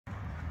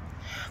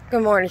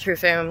Good morning, true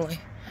family.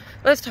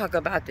 Let's talk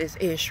about this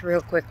ish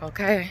real quick,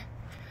 okay?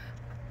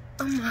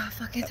 I'm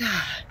motherfucking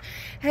tired.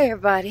 Hey,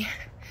 everybody.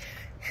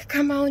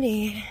 Come on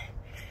in.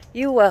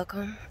 You're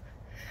welcome.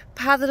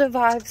 Positive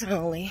vibes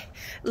only.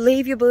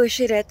 Leave your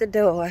bullshit at the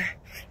door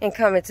and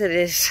come into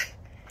this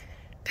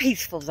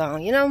peaceful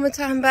zone. You know what I'm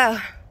talking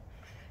about?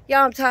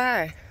 Y'all, I'm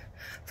tired.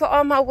 For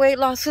all my weight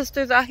loss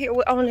sisters out here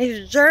on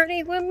this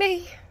journey with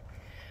me,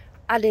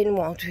 I didn't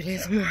want to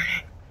this morning.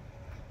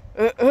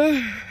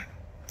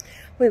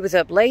 We was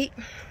up late,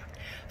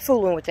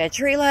 fooling with that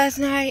tree last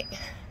night.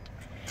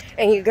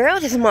 And your girl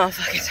is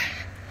motherfucking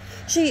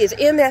tired. She is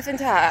MFing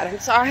tired. I'm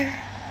sorry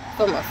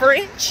for my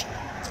French.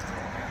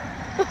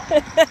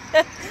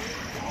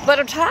 But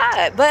I'm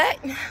tired. But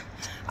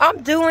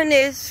I'm doing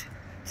this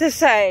to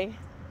say,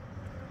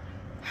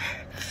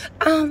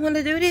 I don't want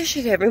to do this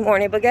shit every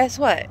morning. But guess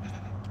what?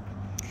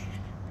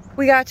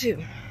 We got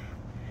to.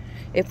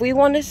 If we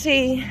want to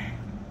see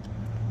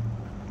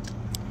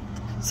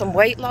some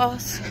weight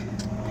loss,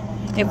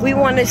 if we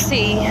want to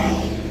see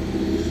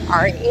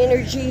our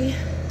energy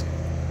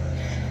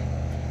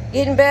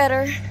getting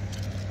better,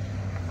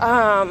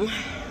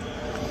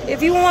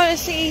 if you want to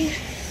see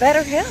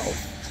better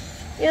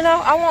health, you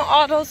know, I want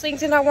all those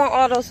things, and I want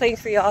all those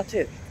things for y'all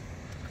too.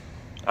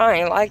 I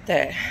ain't like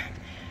that.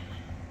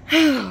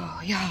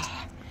 Oh, y'all,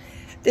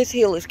 this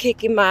hill is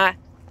kicking my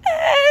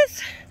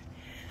ass,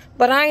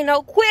 but I ain't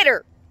no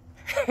quitter.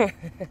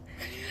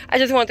 I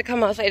just wanted to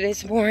come out and say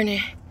this morning,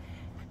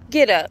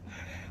 get up.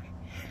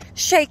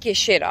 Shake your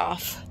shit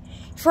off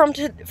from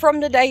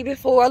the day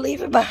before.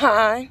 Leave it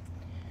behind.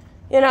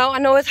 You know, I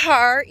know it's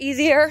hard,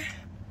 easier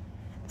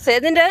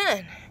said than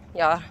done,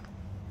 y'all.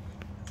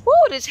 Woo,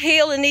 this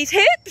heel and these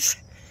hips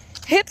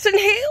and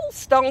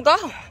heels don't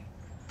go.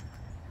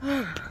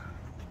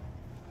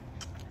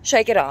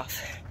 Shake it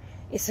off.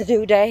 It's a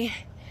new day.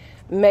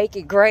 Make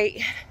it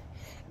great.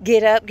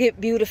 Get up, get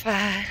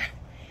beautified.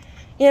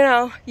 You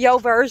know,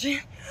 your version,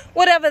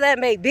 whatever that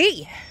may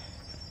be.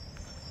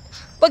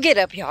 But get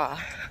up, y'all.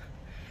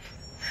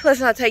 Let's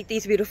not take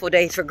these beautiful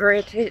days for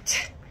granted.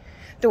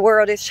 The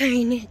world is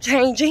changing.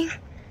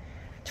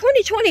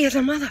 2020 is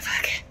a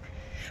motherfucker.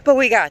 But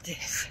we got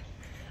this.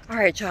 All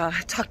right, y'all.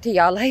 Talk to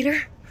y'all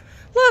later.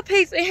 Love,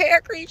 peace, and hair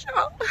grease,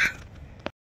 y'all.